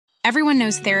Everyone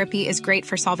knows therapy is great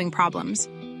for solving problems,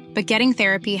 but getting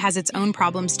therapy has its own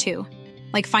problems too,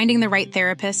 like finding the right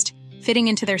therapist, fitting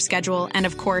into their schedule, and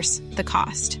of course, the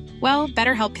cost. Well,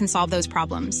 BetterHelp can solve those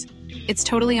problems. It's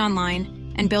totally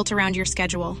online and built around your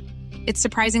schedule. It's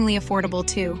surprisingly affordable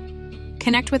too.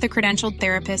 Connect with a credentialed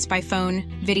therapist by phone,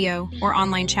 video, or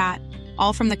online chat,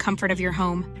 all from the comfort of your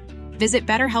home. Visit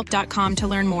BetterHelp.com to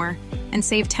learn more and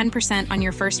save 10% on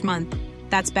your first month.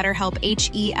 That's BetterHelp,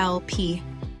 H-E-L-P.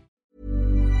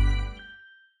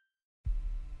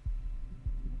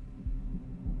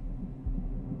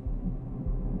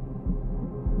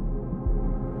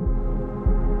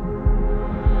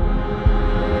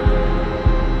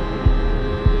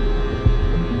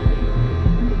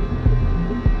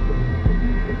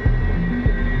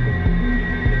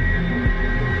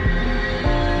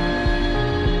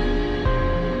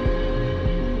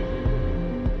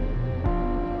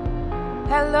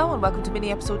 Hello and welcome to mini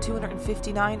episode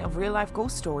 259 of Real Life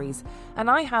Ghost Stories, and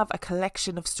I have a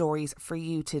collection of stories for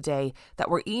you today that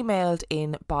were emailed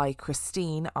in by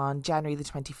Christine on January the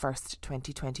 21st,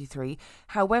 2023.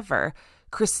 However,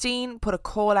 Christine put a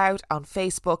call out on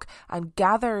Facebook and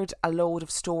gathered a load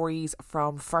of stories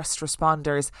from first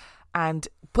responders and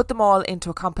put them all into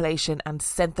a compilation and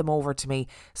sent them over to me.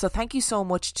 So thank you so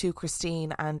much to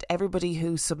Christine and everybody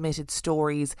who submitted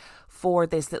stories for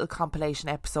this little compilation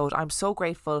episode. I'm so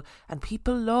grateful, and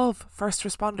people love first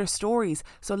responder stories,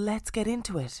 so let's get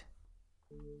into it.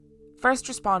 First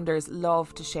responders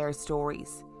love to share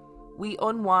stories. We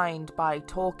unwind by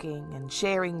talking and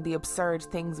sharing the absurd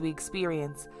things we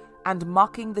experience and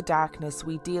mocking the darkness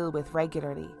we deal with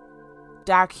regularly.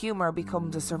 Dark humour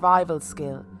becomes a survival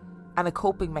skill and a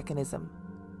coping mechanism.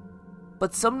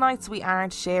 But some nights we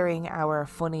aren't sharing our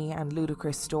funny and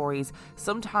ludicrous stories.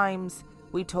 Sometimes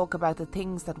we talk about the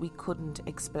things that we couldn't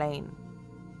explain.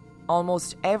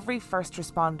 Almost every first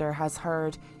responder has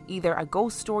heard either a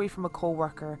ghost story from a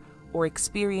co-worker or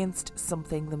experienced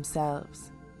something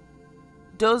themselves.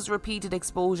 Does repeated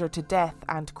exposure to death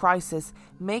and crisis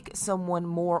make someone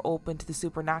more open to the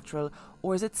supernatural,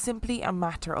 or is it simply a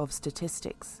matter of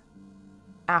statistics?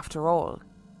 After all,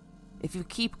 if you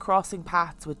keep crossing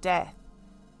paths with death,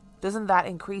 doesn't that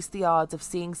increase the odds of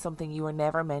seeing something you were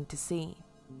never meant to see?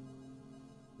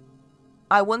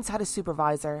 I once had a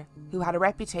supervisor who had a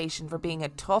reputation for being a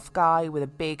tough guy with a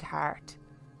big heart.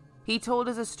 He told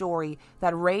us a story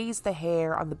that raised the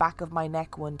hair on the back of my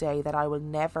neck one day that I will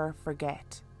never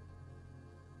forget.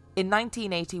 In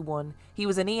 1981, he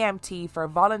was an EMT for a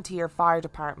volunteer fire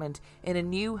department in a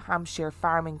New Hampshire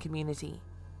farming community.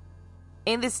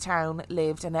 In this town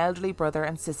lived an elderly brother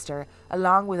and sister,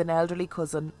 along with an elderly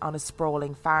cousin on a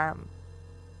sprawling farm.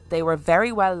 They were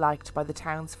very well liked by the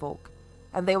townsfolk,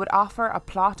 and they would offer a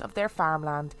plot of their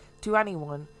farmland to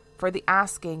anyone for the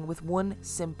asking, with one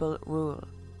simple rule.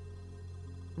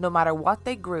 No matter what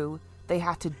they grew, they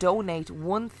had to donate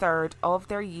 1/3 of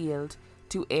their yield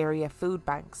to area food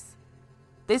banks.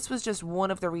 This was just one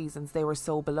of the reasons they were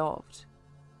so beloved.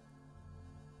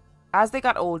 As they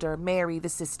got older, Mary, the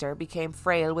sister, became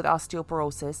frail with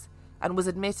osteoporosis and was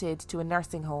admitted to a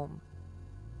nursing home.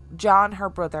 John, her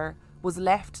brother, was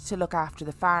left to look after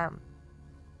the farm.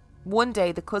 One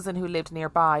day, the cousin who lived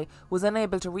nearby was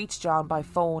unable to reach John by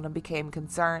phone and became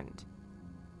concerned.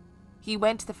 He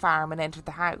went to the farm and entered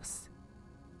the house.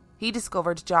 He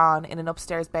discovered John in an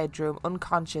upstairs bedroom,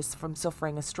 unconscious from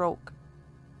suffering a stroke.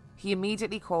 He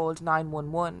immediately called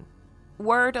 911.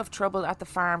 Word of trouble at the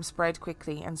farm spread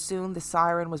quickly, and soon the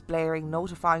siren was blaring,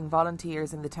 notifying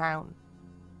volunteers in the town.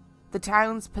 The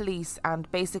town's police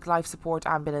and basic life support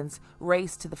ambulance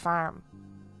raced to the farm.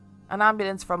 An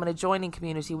ambulance from an adjoining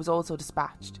community was also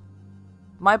dispatched.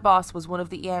 My boss was one of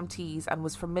the EMTs and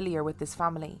was familiar with this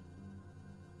family.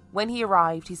 When he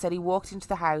arrived, he said he walked into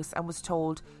the house and was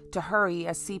told to hurry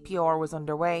as CPR was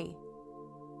underway.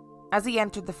 As he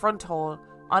entered the front hall,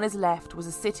 on his left was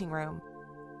a sitting room,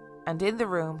 and in the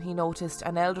room he noticed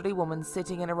an elderly woman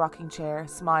sitting in a rocking chair,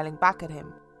 smiling back at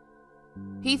him.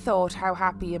 He thought how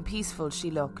happy and peaceful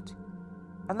she looked,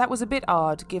 and that was a bit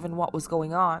odd given what was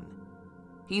going on.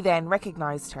 He then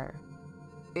recognised her.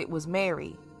 It was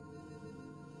Mary.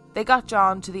 They got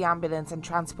John to the ambulance and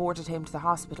transported him to the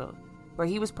hospital, where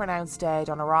he was pronounced dead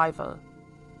on arrival.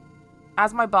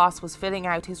 As my boss was filling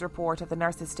out his report at the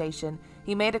nurse's station,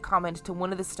 he made a comment to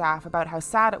one of the staff about how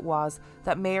sad it was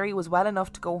that Mary was well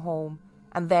enough to go home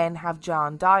and then have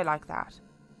John die like that.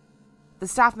 The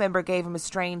staff member gave him a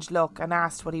strange look and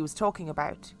asked what he was talking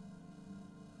about.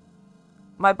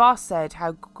 My boss said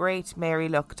how great Mary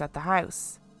looked at the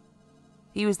house.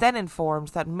 He was then informed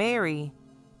that Mary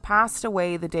passed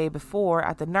away the day before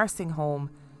at the nursing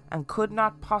home and could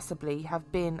not possibly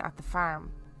have been at the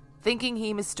farm. Thinking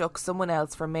he mistook someone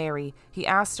else for Mary, he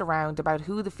asked around about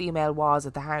who the female was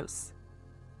at the house.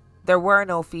 There were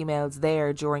no females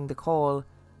there during the call,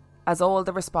 as all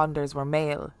the responders were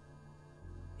male.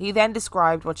 He then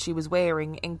described what she was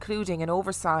wearing, including an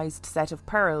oversized set of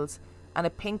pearls and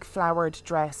a pink flowered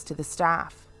dress to the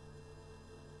staff.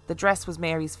 The dress was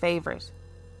Mary's favourite.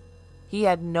 He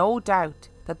had no doubt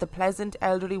that the pleasant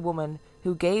elderly woman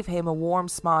who gave him a warm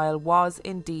smile was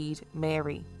indeed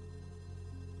Mary.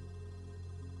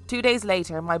 2 days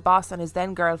later, my boss and his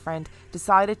then girlfriend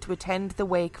decided to attend the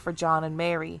wake for John and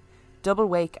Mary, double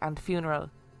wake and funeral,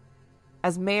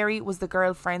 as Mary was the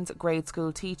girlfriend's grade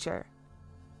school teacher.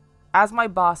 As my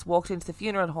boss walked into the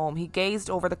funeral home, he gazed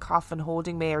over the coffin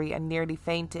holding Mary and nearly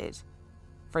fainted,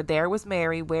 for there was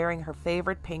Mary wearing her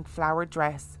favourite pink flowered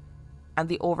dress and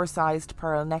the oversized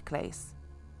pearl necklace,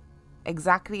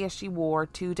 exactly as she wore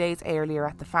 2 days earlier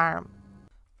at the farm.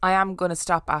 I am going to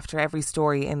stop after every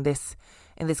story in this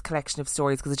collection of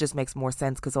stories because it just makes more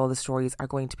sense, because all the stories are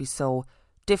going to be so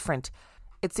different.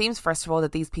 It seems, first of all,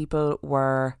 that these people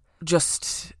were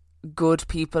just good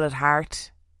people at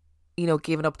heart, you know,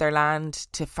 giving up their land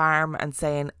to farm and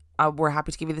saying, we're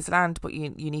happy to give you this land, but you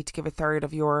need to give a third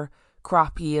of your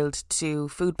crop yield to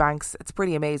food banks. It's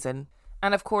pretty amazing.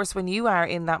 And of course, when you are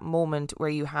in that moment where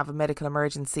you have a medical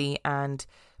emergency and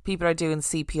people are doing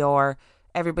CPR,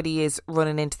 everybody is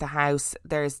running into the house,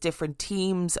 there's different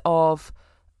teams of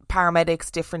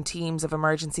paramedics, different teams of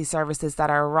emergency services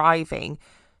that are arriving,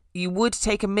 you would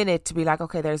take a minute to be like,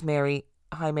 okay, there's Mary.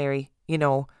 Hi, Mary, you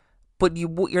know, but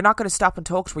you're not going to stop and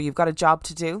talk to her. You've got a job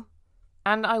to do.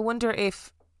 And I wonder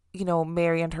if, you know,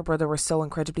 Mary and her brother were so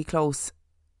incredibly close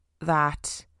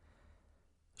that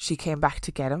she came back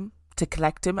to get him, to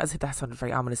collect him. As if that sounded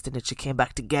very ominous, didn't it? She came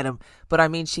back to get him. But I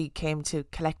mean, she came to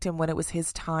collect him when it was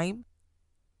his time.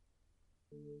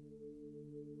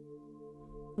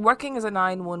 Working as a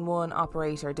 911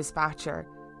 operator dispatcher,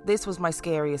 this was my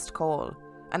scariest call,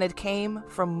 and it came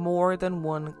from more than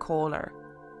one caller.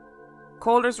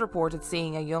 Callers reported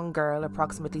seeing a young girl,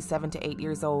 approximately 7 to 8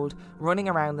 years old, running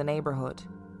around the neighbourhood.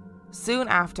 Soon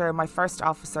after my first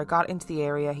officer got into the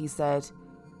area, he said,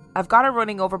 "I've got her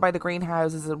running over by the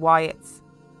greenhouses at Wyatt's."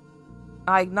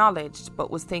 I acknowledged,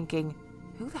 but was thinking,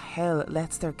 who the hell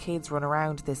lets their kids run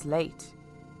around this late?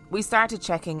 We started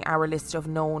checking our list of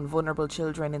known vulnerable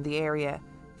children in the area,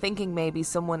 thinking maybe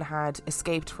someone had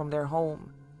escaped from their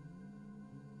home.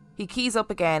 He keys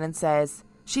up again and says,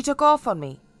 "She took off on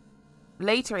me."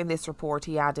 Later in this report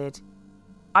he added,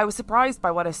 "I was surprised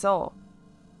by what I saw.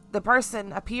 The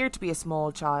person appeared to be a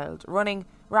small child, running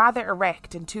rather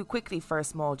erect and too quickly for a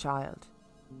small child."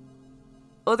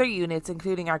 Other units,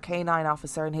 including our K9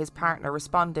 officer and his partner,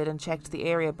 responded and checked the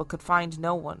area but could find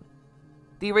no one.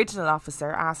 The original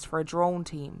officer asked for a drone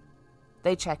team.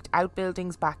 They checked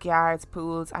outbuildings, backyards,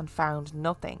 pools and found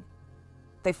nothing.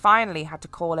 They finally had to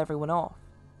call everyone off.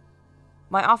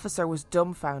 My officer was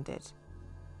dumbfounded.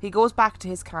 He goes back to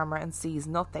his camera and sees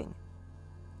nothing.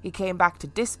 He came back to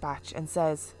dispatch and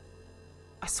says,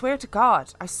 "I swear to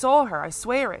God, I saw her, I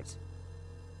swear it."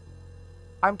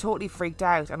 I'm totally freaked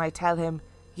out and I tell him,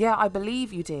 "Yeah, I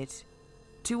believe you did.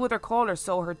 2 other callers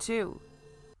saw her too."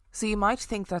 So you might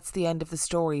think that's the end of the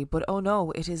story, but oh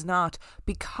no, it is not,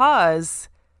 because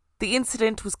the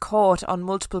incident was caught on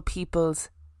multiple people's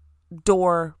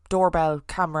doorbell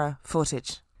camera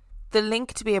footage. The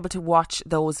link to be able to watch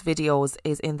those videos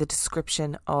is in the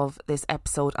description of this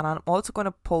episode, and I'm also going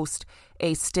to post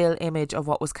a still image of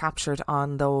what was captured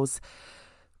on those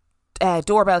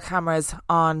doorbell cameras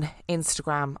on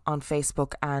Instagram, on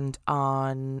Facebook and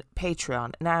on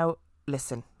Patreon. Now,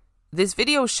 listen, this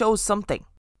video shows something,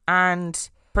 and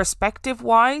perspective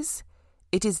wise,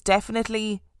 it is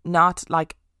definitely not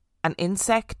like an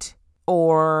insect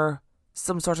or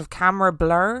some sort of camera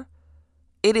blur.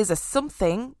 It is a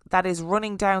something that is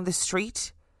running down the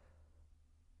street.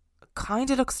 Kind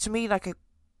of looks to me like a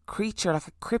creature, like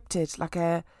a cryptid,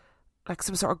 like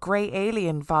some sort of grey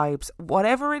alien vibes.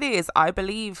 Whatever it is, I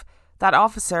believe that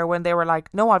officer, when they were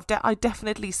like, "No, I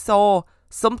definitely saw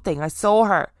something. I saw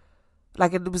her.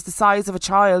 Like it was the size of a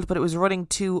child, but it was running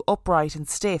too upright and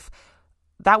stiff."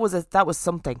 That was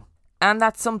something, and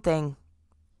that something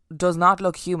does not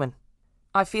look human.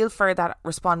 I feel for that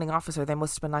responding officer. They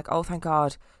must have been like, "Oh, thank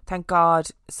God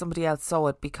somebody else saw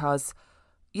it," because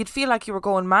you'd feel like you were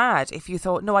going mad if you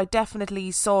thought, "No, I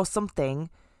definitely saw something,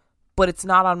 but it's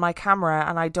not on my camera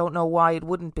and I don't know why it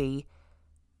wouldn't be."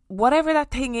 Whatever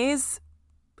that thing is,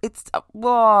 it's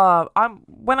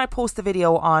when I post the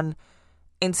video on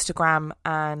Instagram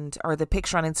or the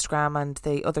picture on Instagram and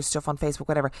the other stuff on Facebook,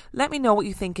 whatever, let me know what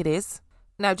you think it is.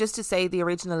 Now, just to say, the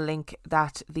original link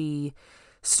that the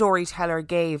storyteller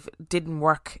gave didn't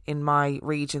work in my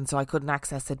region, so I couldn't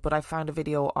access it, but I found a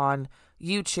video on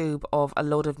YouTube of a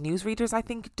load of newsreaders, I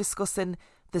think, discussing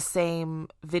the same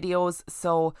videos.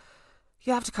 So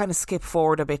you have to kind of skip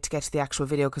forward a bit to get to the actual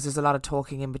video because there's a lot of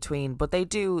talking in between, but they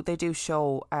do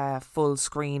show a full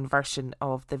screen version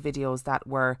of the videos that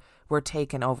were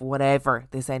taken of whatever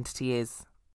this entity is.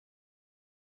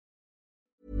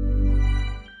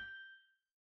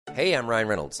 Hey, I'm Ryan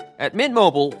Reynolds. At Mint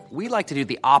Mobile, we like to do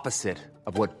the opposite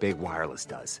of what Big Wireless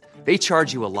does. They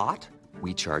charge you a lot,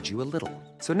 we charge you a little.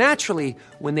 So naturally,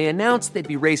 when they announced they'd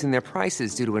be raising their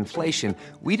prices due to inflation,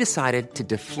 we decided to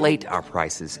deflate our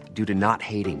prices due to not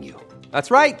hating you.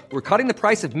 That's right. We're cutting the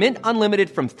price of Mint Unlimited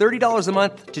from $30 a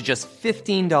month to just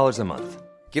 $15 a month.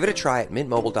 Give it a try at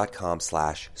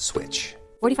mintmobile.com/switch.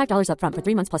 $45 up front for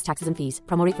 3 months plus taxes and fees.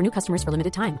 Promo rate for new customers for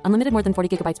limited time. Unlimited more than 40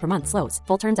 gigabytes per month. Slows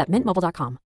full terms at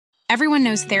mintmobile.com. Everyone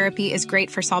knows therapy is great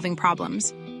for solving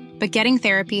problems, but getting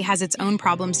therapy has its own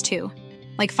problems too,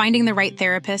 like finding the right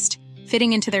therapist,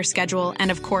 fitting into their schedule,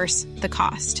 and of course, the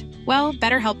cost. Well,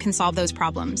 BetterHelp can solve those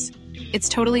problems. It's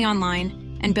totally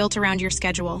online and built around your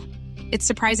schedule. It's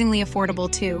surprisingly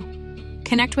affordable too.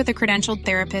 Connect with a credentialed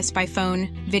therapist by phone,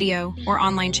 video, or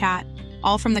online chat,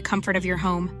 all from the comfort of your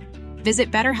home. Visit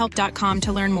BetterHelp.com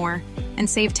to learn more and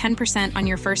save 10% on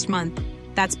your first month.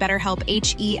 That's BetterHelp,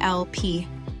 H-E-L-P.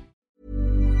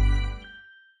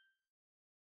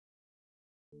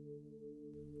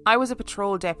 I was a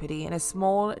patrol deputy in a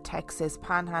small Texas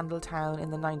panhandle town in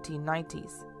the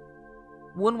 1990s.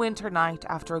 One winter night,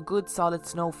 after a good solid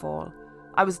snowfall,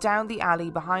 I was down the alley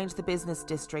behind the business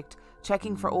district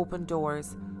checking for open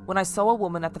doors when I saw a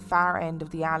woman at the far end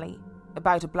of the alley,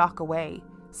 about a block away,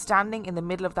 standing in the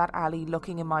middle of that alley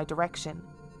looking in my direction.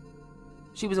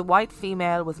 She was a white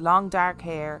female with long dark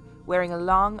hair, wearing a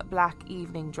long black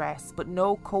evening dress, but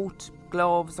no coat,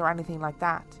 gloves or anything like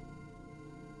that.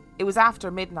 It was after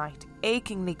midnight,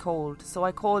 achingly cold, so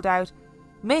I called out,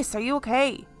 "Miss, are you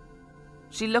okay?"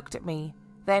 She looked at me,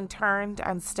 then turned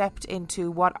and stepped into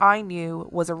what I knew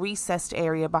was a recessed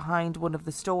area behind one of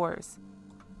the stores.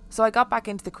 So I got back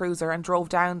into the cruiser and drove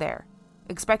down there,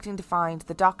 expecting to find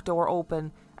the dock door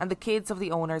open and the kids of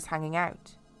the owners hanging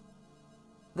out.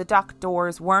 The dock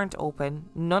doors weren't open,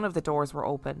 none of the doors were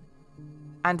open,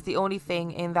 and the only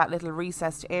thing in that little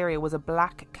recessed area was a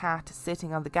black cat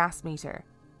sitting on the gas meter.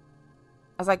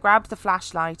 As I grabbed the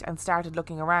flashlight and started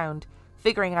looking around,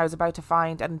 figuring I was about to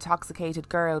find an intoxicated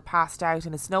girl passed out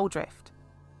in a snowdrift,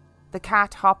 the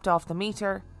cat hopped off the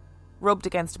meter, rubbed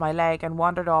against my leg and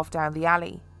wandered off down the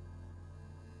alley.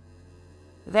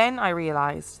 Then I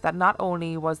realised that not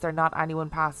only was there not anyone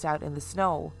passed out in the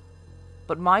snow,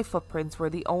 but my footprints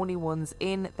were the only ones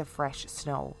in the fresh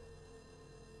snow.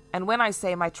 And when I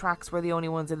say my tracks were the only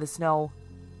ones in the snow,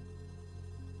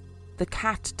 the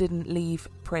cat didn't leave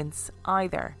prints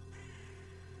either.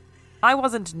 I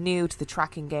wasn't new to the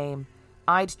tracking game.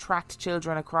 I'd tracked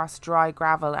children across dry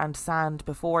gravel and sand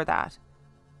before that.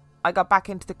 I got back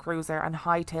into the cruiser and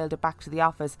hightailed it back to the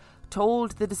office,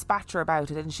 told the dispatcher about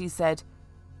it, and she said,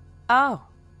 "Oh,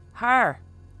 her.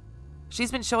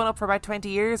 She's been showing up for about 20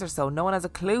 years or so. No one has a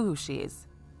clue who she is.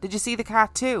 Did you see the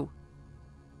cat too?"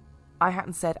 I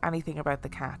hadn't said anything about the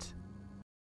cat.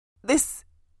 This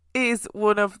is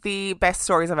one of the best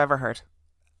stories I've ever heard.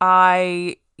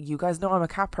 You guys know I'm a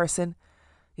cat person.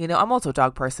 You know, I'm also a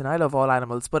dog person. I love all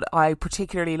animals, but I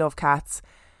particularly love cats.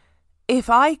 If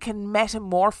I can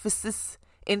metamorphosis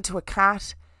into a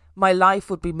cat, my life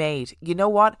would be made. You know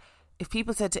what? If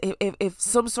people said, if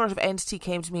some sort of entity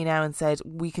came to me now and said,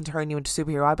 "We can turn you into a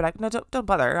superhero," I'd be like, "No, don't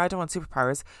bother. I don't want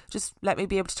superpowers. Just let me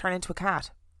be able to turn into a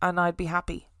cat," and I'd be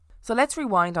happy. So let's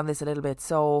rewind on this a little bit.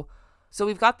 So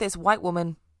we've got this white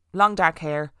woman, long dark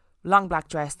hair, long black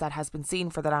dress that has been seen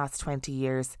for the last 20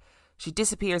 years. She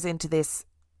disappears into this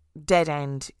dead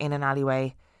end in an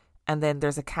alleyway, and then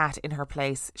there's a cat in her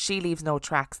place. She leaves no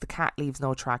tracks, the cat leaves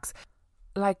no tracks.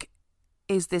 Like,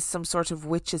 is this some sort of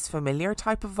witch's familiar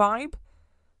type of vibe?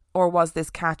 Or was this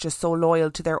cat just so loyal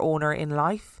to their owner in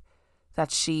life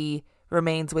that she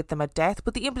remains with them at death?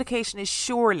 But the implication is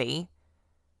surely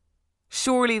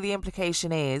the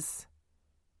implication is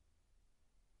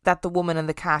that the woman and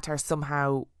the cat are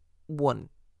somehow one.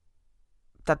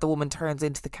 That the woman turns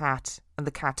into the cat and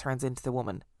the cat turns into the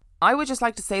woman. I would just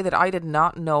like to say that I did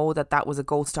not know that that was a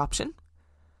ghost option.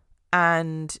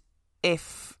 And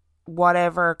if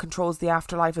whatever controls the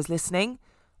afterlife is listening,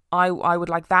 I would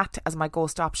like that as my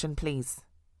ghost option, please.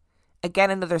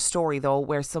 Again, another story though,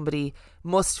 where somebody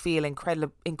must feel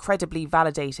incredibly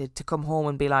validated to come home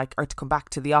and be like, or to come back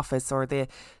to the office or the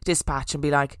dispatch and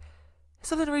be like,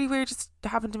 something really weird just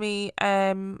happened to me.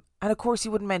 And of course, he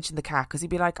wouldn't mention the cat because he'd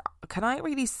be like, can I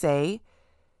really say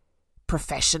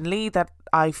professionally that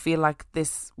I feel like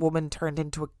this woman turned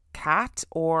into a cat,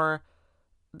 or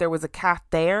there was a cat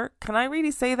there? Can I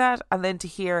really say that? And then to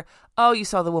hear, oh, you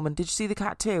saw the woman. Did you see the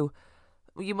cat too?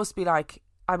 You must be like,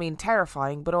 I mean,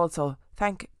 terrifying, but also,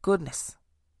 thank goodness.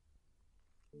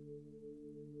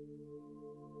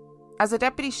 As a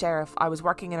deputy sheriff, I was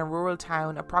working in a rural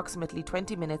town approximately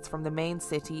 20 minutes from the main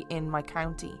city in my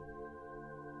county.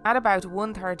 At about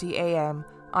 1:30 a.m,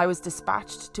 I was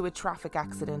dispatched to a traffic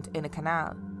accident in a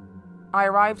canal. I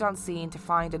arrived on scene to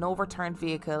find an overturned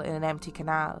vehicle in an empty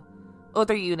canal.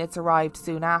 Other units arrived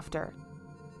soon after.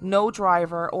 No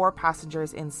driver or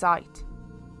passengers in sight.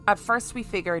 At first we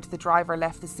figured the driver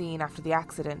left the scene after the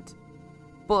accident.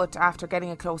 But after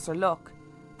getting a closer look,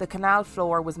 the canal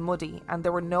floor was muddy and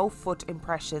there were no foot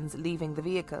impressions leaving the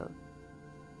vehicle.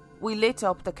 We lit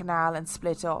up the canal and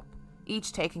split up,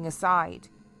 each taking a side,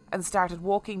 and started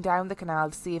walking down the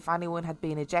canal to see if anyone had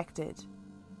been ejected.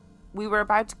 We were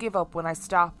about to give up when I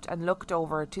stopped and looked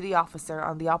over to the officer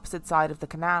on the opposite side of the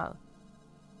canal.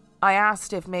 I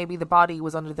asked if maybe the body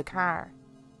was under the car.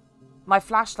 My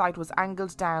flashlight was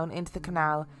angled down into the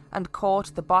canal and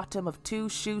caught the bottom of 2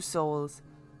 shoe soles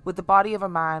with the body of a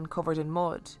man covered in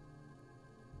mud.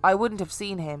 I wouldn't have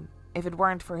seen him if it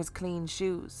weren't for his clean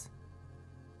shoes.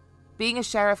 Being a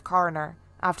sheriff coroner,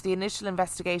 after the initial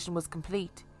investigation was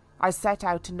complete, I set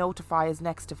out to notify his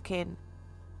next of kin.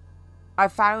 I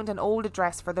found an old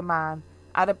address for the man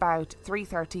at about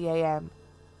 3:30 a.m,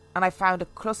 and I found a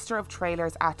cluster of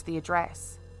trailers at the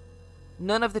address.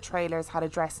 None of the trailers had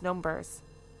address numbers.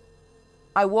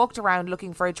 I walked around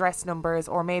looking for address numbers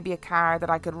or maybe a car that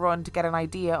I could run to get an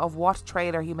idea of what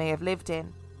trailer he may have lived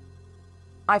in.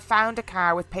 I found a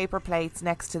car with paper plates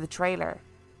next to the trailer.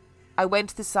 I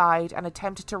went to the side and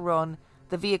attempted to run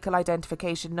the vehicle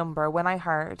identification number when I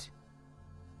heard,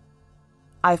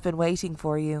 "I've been waiting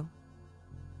for you."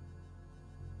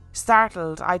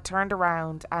 Startled, I turned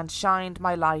around and shined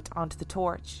my light onto the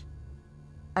torch.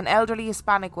 An elderly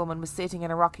Hispanic woman was sitting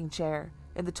in a rocking chair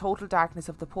in the total darkness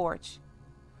of the porch.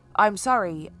 "I'm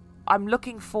sorry, I'm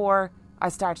looking for," I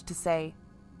started to say.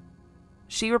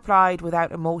 She replied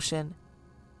without emotion,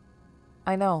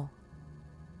 "I know.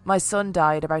 My son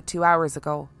died about 2 hours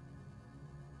ago."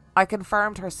 I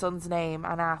confirmed her son's name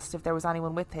and asked if there was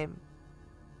anyone with him.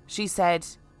 She said,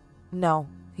 "No,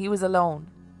 he was alone.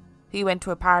 He went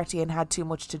to a party and had too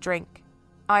much to drink."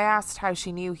 I asked how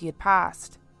she knew he had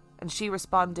passed, and she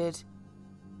responded,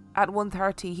 "At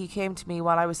 1:30 he came to me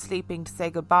while I was sleeping to say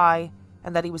goodbye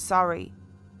and that he was sorry.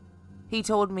 He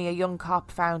told me a young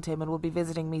cop found him and would be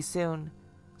visiting me soon,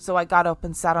 so I got up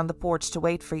and sat on the porch to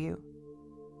wait for you."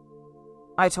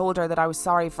 I told her that I was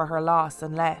sorry for her loss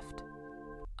and left.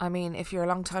 I mean, if you're a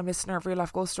long-time listener of Real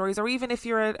Life Ghost Stories, or even if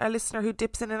you're a listener who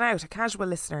dips in and out, a casual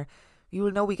listener, you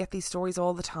will know we get these stories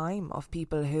all the time of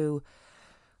people who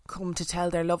come to tell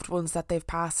their loved ones that they've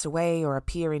passed away, or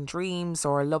appear in dreams,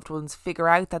 or loved ones figure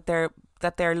out that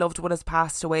their loved one has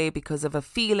passed away because of a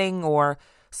feeling or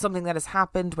something that has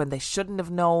happened when they shouldn't have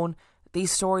known.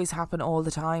 These stories happen all the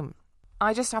time.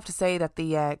 I just have to say that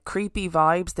the creepy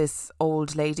vibes this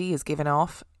old lady is giving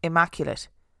off, immaculate.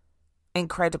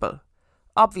 Incredible.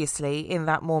 Obviously, in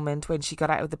that moment when she got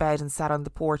out of the bed and sat on the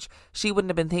porch, she wouldn't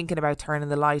have been thinking about turning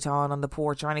the light on the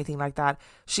porch or anything like that.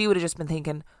 She would have just been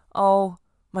thinking, "Oh,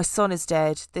 my son is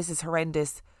dead, this is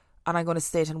horrendous, and I'm going to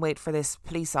sit and wait for this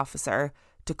police officer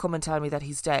to come and tell me that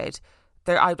he's dead."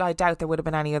 I doubt there would have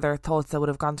been any other thoughts that would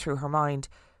have gone through her mind.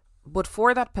 But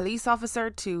for that police officer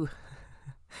to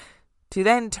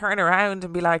then turn around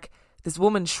and be like, this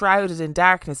woman shrouded in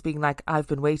darkness being like, "I've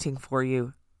been waiting for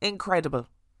you." Incredible.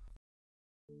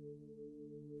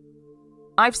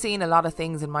 I've seen a lot of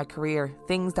things in my career,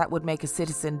 things that would make a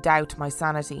citizen doubt my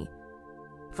sanity.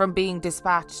 From being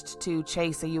dispatched to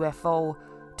chase a UFO,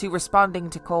 to responding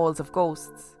to calls of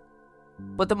ghosts.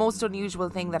 But the most unusual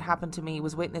thing that happened to me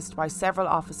was witnessed by several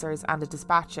officers and a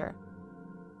dispatcher.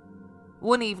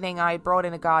 One evening I brought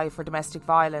in a guy for domestic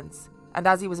violence, and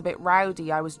as he was a bit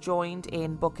rowdy, I was joined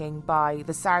in booking by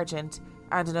the sergeant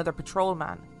and another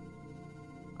patrolman.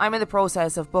 I'm in the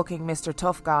process of booking Mr.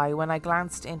 Tough Guy when I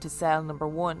glanced into cell number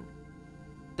 1.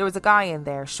 There was a guy in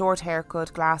there, short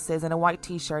haircut, glasses and a white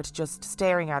t-shirt, just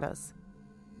staring at us.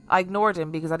 I ignored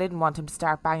him because I didn't want him to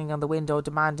start banging on the window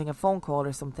demanding a phone call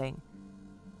or something.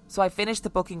 So I finished the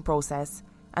booking process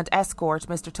and escort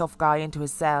Mr. Tough Guy into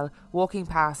his cell, walking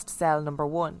past cell number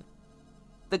 1.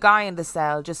 The guy in the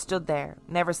cell just stood there,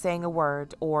 never saying a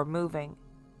word or moving.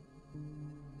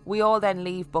 We all then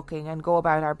leave booking and go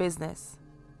about our business.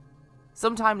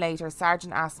 Sometime later,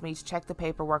 Sergeant asked me to check the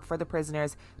paperwork for the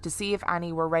prisoners to see if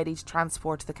any were ready to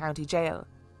transport to the county jail.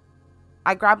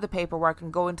 I grab the paperwork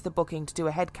and go into the booking to do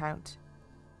a head count.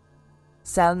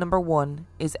 Cell number 1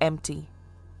 is empty.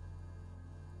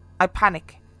 I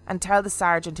panic and tell the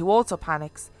sergeant, who also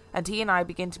panics, and he and I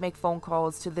begin to make phone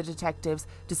calls to the detectives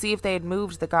to see if they had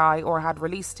moved the guy or had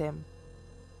released him.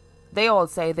 They all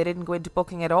say they didn't go into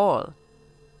booking at all.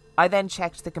 I then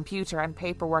checked the computer and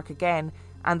paperwork again,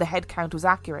 and the head count was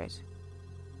accurate.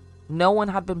 No one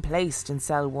had been placed in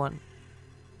cell 1.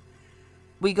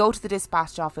 We go to the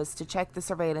dispatch office to check the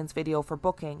surveillance video for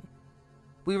booking.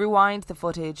 We rewind the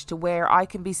footage to where I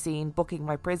can be seen booking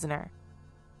my prisoner.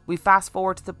 We fast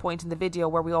forward to the point in the video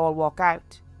where we all walk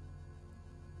out.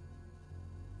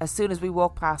 As soon as we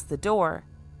walk past the door,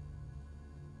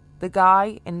 the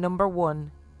guy in number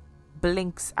 1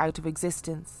 blinks out of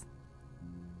existence.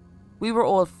 We were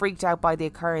all freaked out by the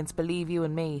occurrence, believe you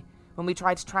and me. When we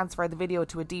tried to transfer the video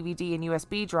to a DVD and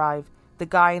USB drive, the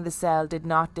guy in the cell did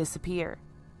not disappear.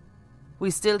 We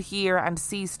still hear and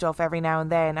see stuff every now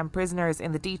and then, and prisoners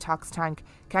in the detox tank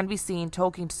can be seen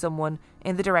talking to someone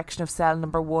in the direction of cell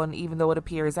number 1, even though it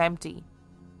appears empty.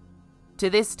 To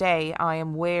this day, I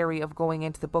am wary of going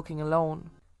into the booking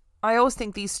alone. I always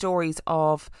think these stories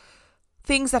of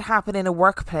things that happen in a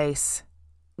workplace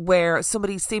where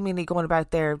somebody's seemingly going about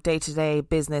their day-to-day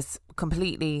business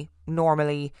completely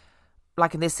normally,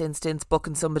 like in this instance,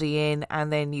 booking somebody in,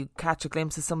 and then you catch a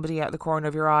glimpse of somebody out the corner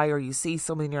of your eye, or you see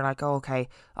something and you're like, oh, okay,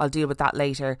 I'll deal with that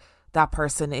later. That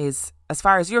person is, as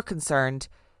far as you're concerned,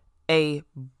 a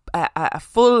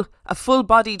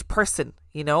full-bodied person,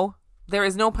 you know? There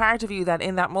is no part of you that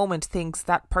in that moment thinks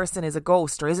that person is a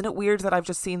ghost. Or isn't it weird that I've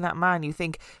just seen that man? You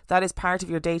think that is part of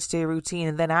your day-to-day routine,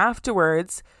 and then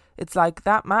afterwards it's like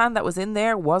that man that was in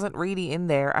there wasn't really in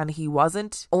there, and he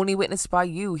wasn't only witnessed by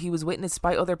you, he was witnessed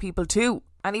by other people too.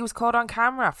 And he was caught on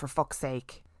camera, for fuck's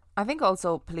sake. I think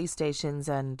also police stations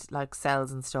and like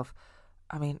cells and stuff,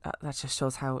 I mean, that just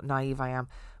shows how naive I am.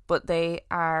 But they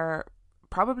are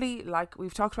probably, like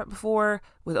we've talked about before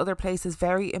with other places,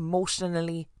 very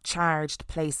emotionally charged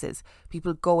places.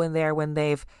 People go in there when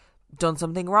they've done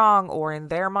something wrong, or in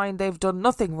their mind they've done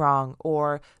nothing wrong,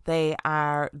 or they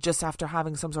are just after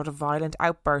having some sort of violent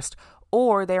outburst,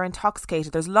 or they're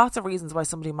intoxicated. There's lots of reasons why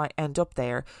somebody might end up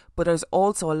there, but there's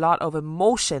also a lot of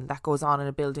emotion that goes on in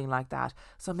a building like that.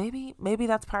 So maybe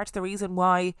that's part of the reason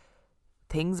why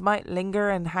things might linger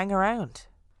and hang around.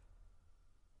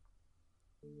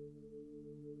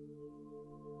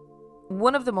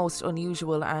 One of the most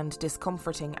unusual and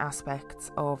discomforting aspects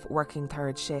of working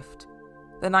third shift,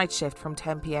 the night shift from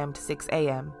 10 p.m. to 6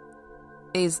 a.m,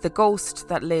 is the ghost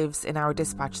that lives in our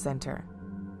dispatch centre.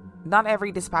 Not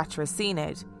every dispatcher has seen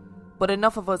it, but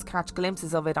enough of us catch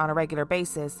glimpses of it on a regular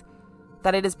basis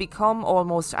that it has become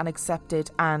almost an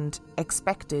accepted and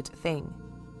expected thing.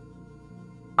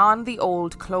 On the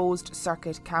old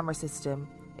closed-circuit camera system,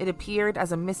 it appeared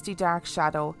as a misty dark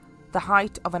shadow the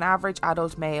height of an average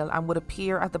adult male, and would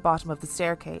appear at the bottom of the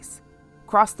staircase,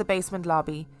 cross the basement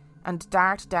lobby, and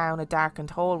dart down a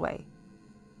darkened hallway.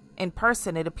 In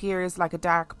person, it appears like a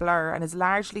dark blur and is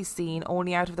largely seen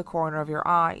only out of the corner of your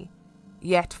eye,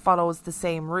 yet follows the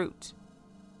same route.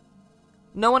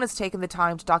 No one has taken the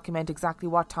time to document exactly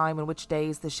what time and which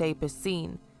days the shape is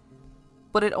seen,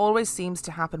 but it always seems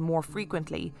to happen more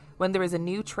frequently when there is a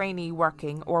new trainee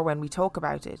working or when we talk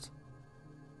about it.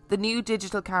 The new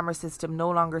digital camera system no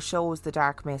longer shows the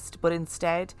dark mist, but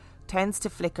instead tends to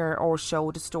flicker or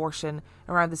show distortion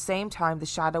around the same time the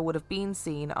shadow would have been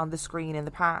seen on the screen in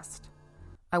the past.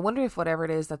 I wonder if whatever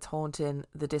it is that's haunting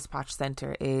the dispatch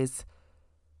centre is,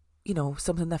 you know,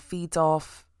 something that feeds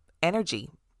off energy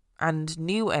and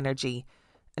new energy.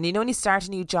 And you know when you start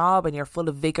a new job and you're full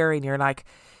of vigour and you're like,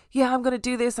 yeah, I'm going to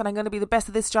do this and I'm going to be the best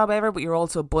at this job ever, but you're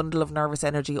also a bundle of nervous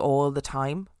energy all the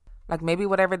time. Like maybe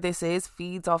whatever this is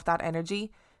feeds off that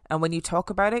energy, and when you talk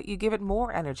about it, you give it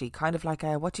more energy, kind of like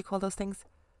a, what do you call those things?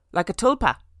 Like a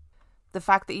tulpa. The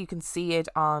fact that you can see it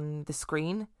on the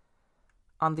screen,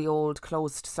 on the old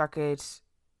closed circuit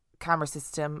camera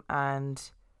system,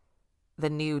 and the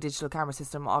new digital camera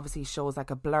system obviously shows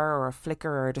like a blur or a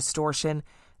flicker or a distortion,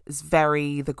 is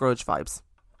very The Grudge vibes.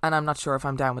 And I'm not sure if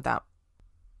I'm down with that.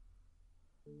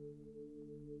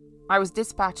 I was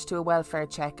dispatched to a welfare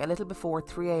check a little before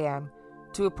 3 a.m.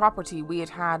 to a property we had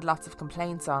had lots of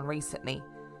complaints on recently.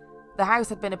 The house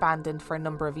had been abandoned for a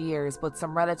number of years, but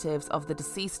some relatives of the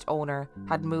deceased owner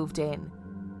had moved in,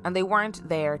 and they weren't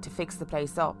there to fix the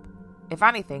place up. If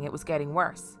anything, it was getting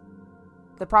worse.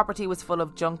 The property was full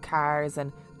of junk cars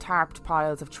and tarped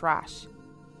piles of trash.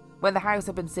 When the house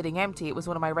had been sitting empty, it was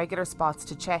one of my regular spots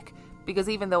to check because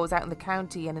even though it was out in the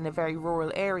county and in a very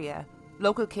rural area,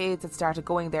 local kids had started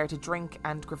going there to drink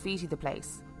and graffiti the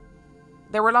place.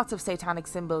 There were lots of satanic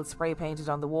symbols spray painted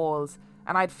on the walls,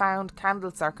 and I'd found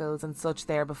candle circles and such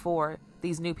there before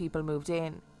these new people moved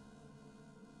in.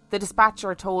 The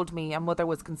dispatcher told me a mother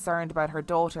was concerned about her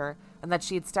daughter and that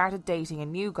she had started dating a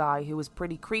new guy who was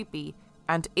pretty creepy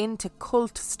and into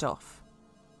cult stuff.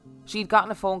 She'd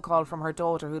gotten a phone call from her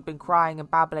daughter who'd been crying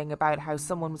and babbling about how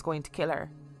someone was going to kill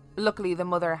her. Luckily, the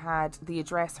mother had the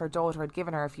address her daughter had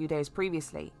given her a few days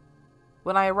previously.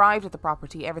 When I arrived at the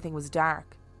property, everything was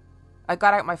dark. I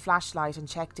got out my flashlight and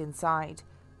checked inside,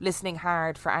 listening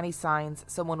hard for any signs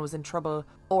someone was in trouble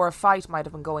or a fight might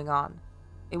have been going on.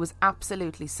 It was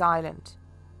absolutely silent.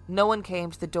 No one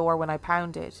came to the door when I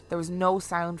pounded. There was no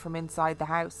sound from inside the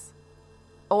house.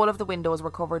 All of the windows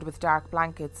were covered with dark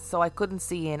blankets, so I couldn't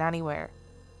see in anywhere.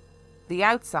 The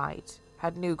outside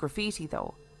had new graffiti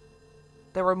though.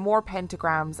 There were more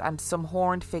pentagrams and some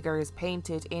horned figures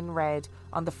painted in red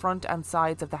on the front and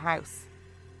sides of the house.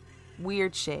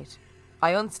 Weird shit.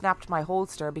 I unsnapped my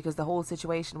holster because the whole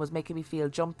situation was making me feel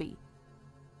jumpy.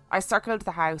 I circled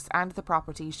the house and the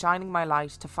property, shining my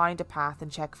light to find a path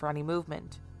and check for any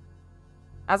movement.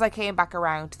 As I came back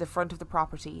around to the front of the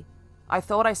property, I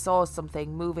thought I saw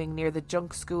something moving near the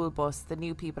junk school bus the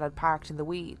new people had parked in the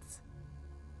weeds.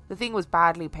 The thing was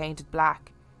badly painted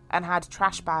black and had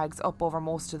trash bags up over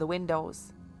most of the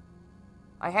windows.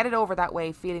 I headed over that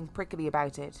way feeling prickly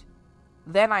about it.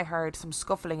 Then I heard some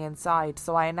scuffling inside,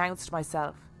 so I announced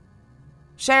myself.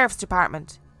 "Sheriff's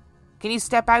Department. Can you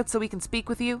step out so we can speak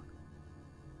with you?"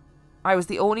 I was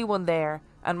the only one there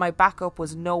and my backup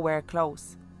was nowhere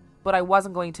close, but I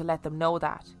wasn't going to let them know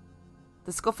that.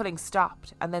 The scuffling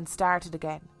stopped and then started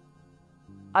again.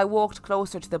 I walked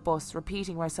closer to the bus,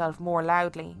 repeating myself more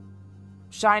loudly.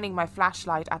 Shining my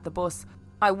flashlight at the bus,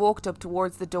 I walked up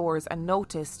towards the doors and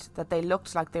noticed that they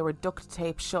looked like they were duct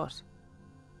taped shut.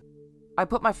 I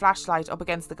put my flashlight up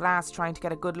against the glass trying to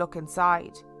get a good look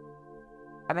inside,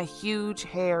 and a huge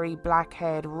hairy black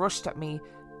head rushed at me,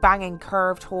 banging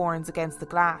curved horns against the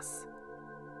glass.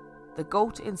 The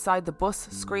goat inside the bus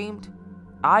screamed.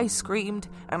 I screamed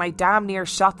and I damn near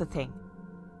shot the thing.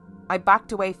 I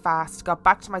backed away fast, got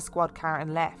back to my squad car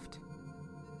and left.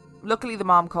 Luckily the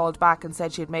mom called back and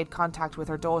said she had made contact with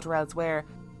her daughter elsewhere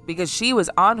because she was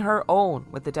on her own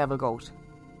with the devil goat.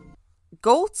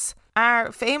 Goats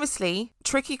are famously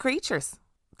tricky creatures.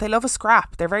 They love a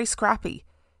scrap. They're very scrappy.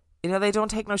 You know, they don't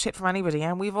take no shit from anybody,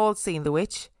 and we've all seen The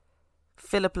Witch.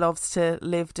 Philip loves to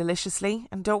live deliciously,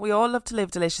 and don't we all love to live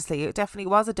deliciously? It definitely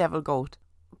was a devil goat.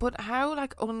 But how,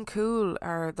 uncool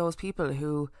are those people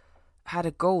who had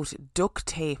a goat duct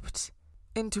taped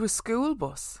into a school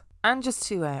bus? And just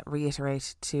to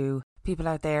reiterate to people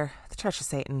out there, the Church of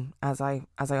Satan, as I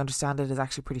understand it, is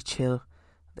actually pretty chill.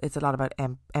 It's a lot about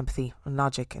empathy and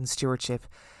logic and stewardship.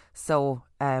 So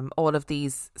all of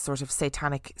these sort of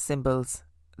satanic symbols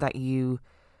that you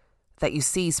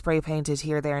see spray painted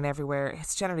here, there and everywhere,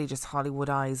 it's generally just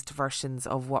Hollywoodized versions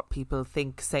of what people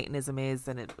think Satanism is,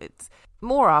 and it's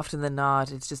more often than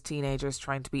not it's just teenagers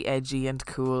trying to be edgy and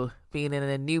cool, being in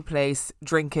a new place,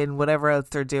 drinking, whatever else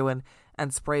they're doing,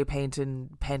 and spray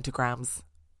painting pentagrams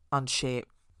on shit.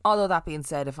 Although that being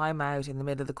said, if I'm out in the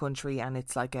middle of the country and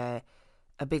it's like a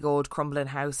big old crumbling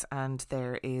house and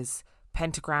there is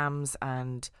pentagrams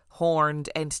and horned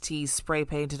entities spray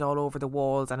painted all over the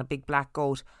walls and a big black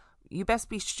goat, you best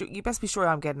be sure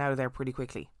I'm getting out of there pretty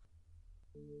quickly.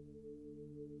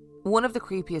 One of the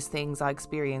creepiest things I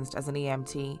experienced as an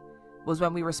EMT was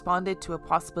when we responded to a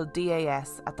possible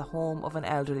DAS at the home of an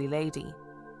elderly lady.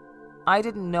 I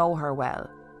didn't know her well,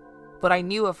 but I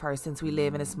knew of her since we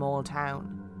live in a small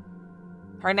town.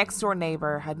 Her next door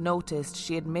neighbour had noticed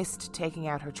she had missed taking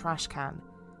out her trash can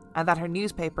and that her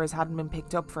newspapers hadn't been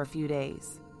picked up for a few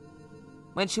days.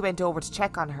 When she went over to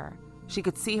check on her, she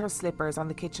could see her slippers on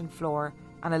the kitchen floor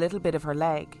and a little bit of her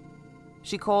leg.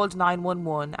 She called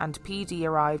 911 and PD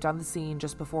arrived on the scene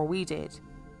just before we did.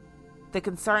 The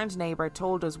concerned neighbour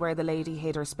told us where the lady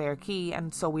hid her spare key,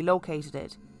 and so we located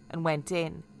it and went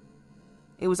in.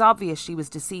 It was obvious she was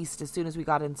deceased as soon as we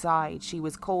got inside. She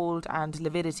was cold and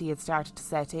lividity had started to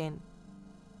set in.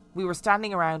 We were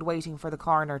standing around waiting for the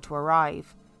coroner to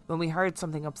arrive when we heard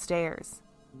something upstairs.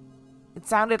 It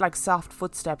sounded like soft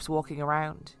footsteps walking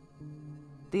around.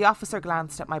 The officer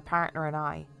glanced at my partner and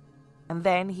I, and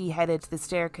then he headed to the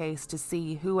staircase to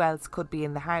see who else could be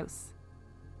in the house.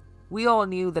 We all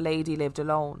knew the lady lived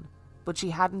alone, but she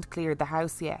hadn't cleared the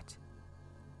house yet.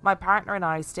 My partner and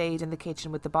I stayed in the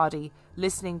kitchen with the body,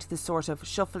 listening to the sort of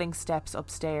shuffling steps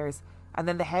upstairs and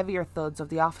then the heavier thuds of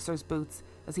the officer's boots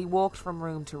as he walked from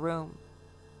room to room.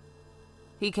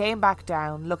 He came back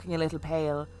down, looking a little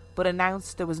pale, but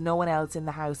announced there was no one else in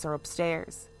the house or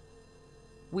upstairs.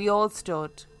 We all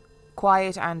stood,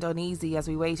 quiet and uneasy as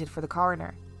we waited for the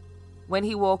coroner. When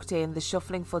he walked in, the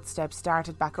shuffling footsteps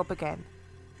started back up again.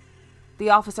 The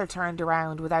officer turned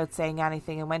around without saying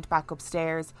anything and went back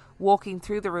upstairs, walking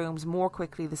through the rooms more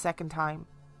quickly the second time.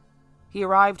 He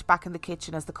arrived back in the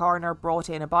kitchen as the coroner brought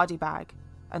in a body bag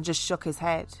and just shook his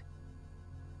head.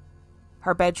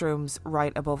 "Her bedroom's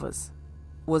right above us,"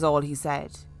 was all he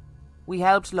said. We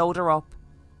helped load her up,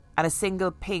 and a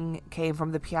single ping came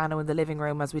from the piano in the living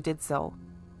room as we did so.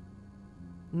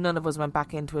 None of us went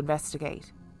back in to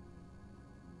investigate.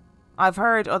 I've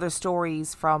heard other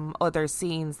stories from other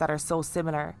scenes that are so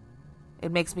similar.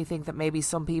 It makes me think that maybe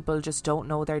some people just don't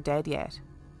know they're dead yet.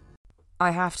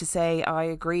 I have to say, I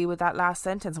agree with that last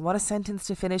sentence. What a sentence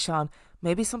to finish on.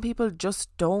 Maybe some people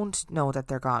just don't know that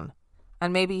they're gone.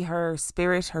 And maybe her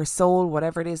spirit, her soul,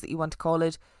 whatever it is that you want to call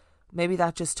it, maybe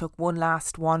that just took one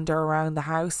last wander around the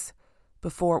house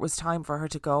before it was time for her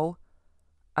to go.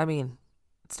 I mean,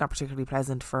 it's not particularly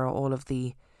pleasant for all of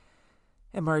the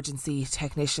emergency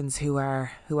technicians who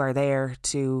are there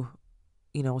to,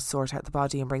 sort out the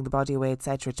body and bring the body away,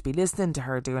 etc., to be listening to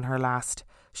her doing her last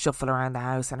shuffle around the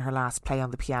house and her last play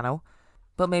on the piano.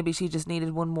 But maybe she just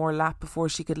needed one more lap before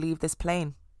she could leave this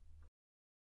plane.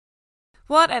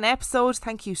 What an episode.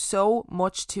 Thank you so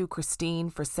much to Christine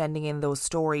for sending in those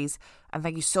stories, and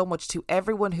thank you so much to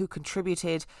everyone who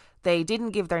contributed. They didn't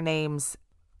give their names,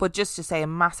 but just to say a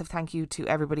massive thank you to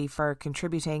everybody for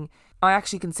contributing. I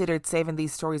actually considered saving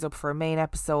these stories up for a main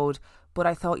episode, but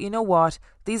I thought, you know what,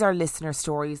 these are listener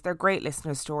stories. They're great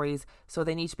listener stories, so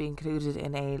they need to be included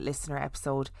in a listener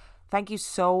episode. Thank you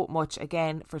so much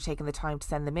again for taking the time to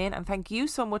send them in, and thank you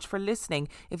so much for listening.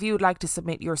 If you would like to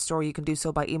submit your story, you can do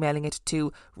so by emailing it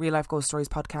to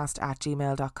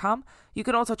reallifeghoststoriespodcast@gmail.com. You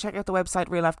can also check out the website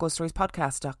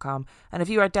reallifeghoststoriespodcast.com, and if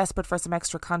you are desperate for some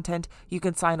extra content, you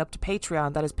can sign up to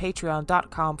Patreon. That is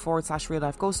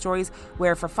patreon.com/reallifeghoststories,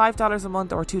 where for $5 a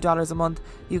month or $2 a month,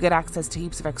 you get access to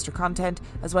heaps of extra content,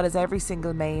 as well as every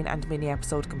single main and mini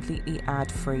episode completely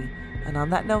ad-free. And on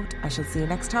that note, I shall see you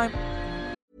next time.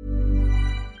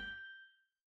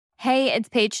 Hey, it's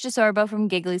Paige DeSorbo from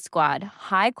Giggly Squad.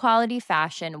 High quality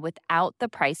fashion without the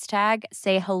price tag.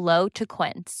 Say hello to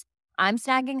Quince. I'm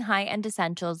snagging high-end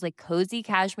essentials like cozy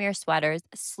cashmere sweaters,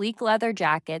 sleek leather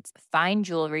jackets, fine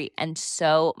jewelry, and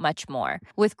so much more.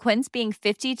 With Quince being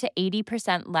 50 to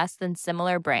 80% less than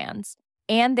similar brands.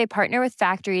 And they partner with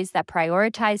factories that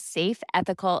prioritize safe,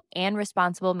 ethical, and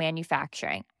responsible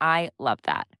manufacturing. I love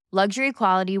that. Luxury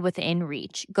quality within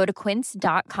reach. Go to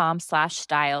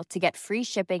quince.com/style to get free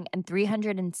shipping and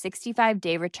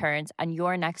 365-day returns on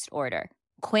your next order.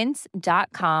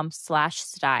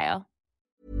 Quince.com/style.